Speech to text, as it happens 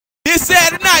This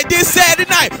Saturday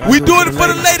night. We doing it for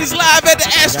the ladies live at the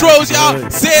Astros, y'all.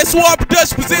 Said Swar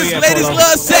Production presents Ladies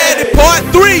Love Saturday Part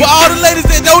 3. For all the ladies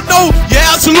that don't know, you're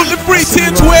absolutely free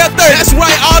 10, 12, 30. That's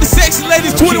right, all the sexy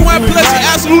ladies 21 plus, you're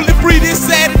absolutely free this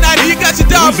Saturday night. You got your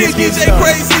dog, me and DJ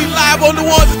Crazy live on the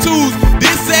ones and twos.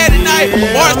 This Saturday night,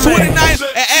 March 29th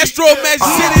at Astros Magic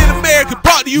City in America.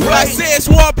 Brought to you by Said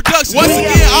Swar Production. Once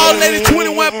again, all ladies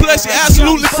 21 plus, you're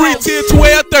absolutely free 10,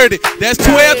 12, 30. That's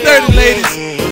 12, 30, ladies.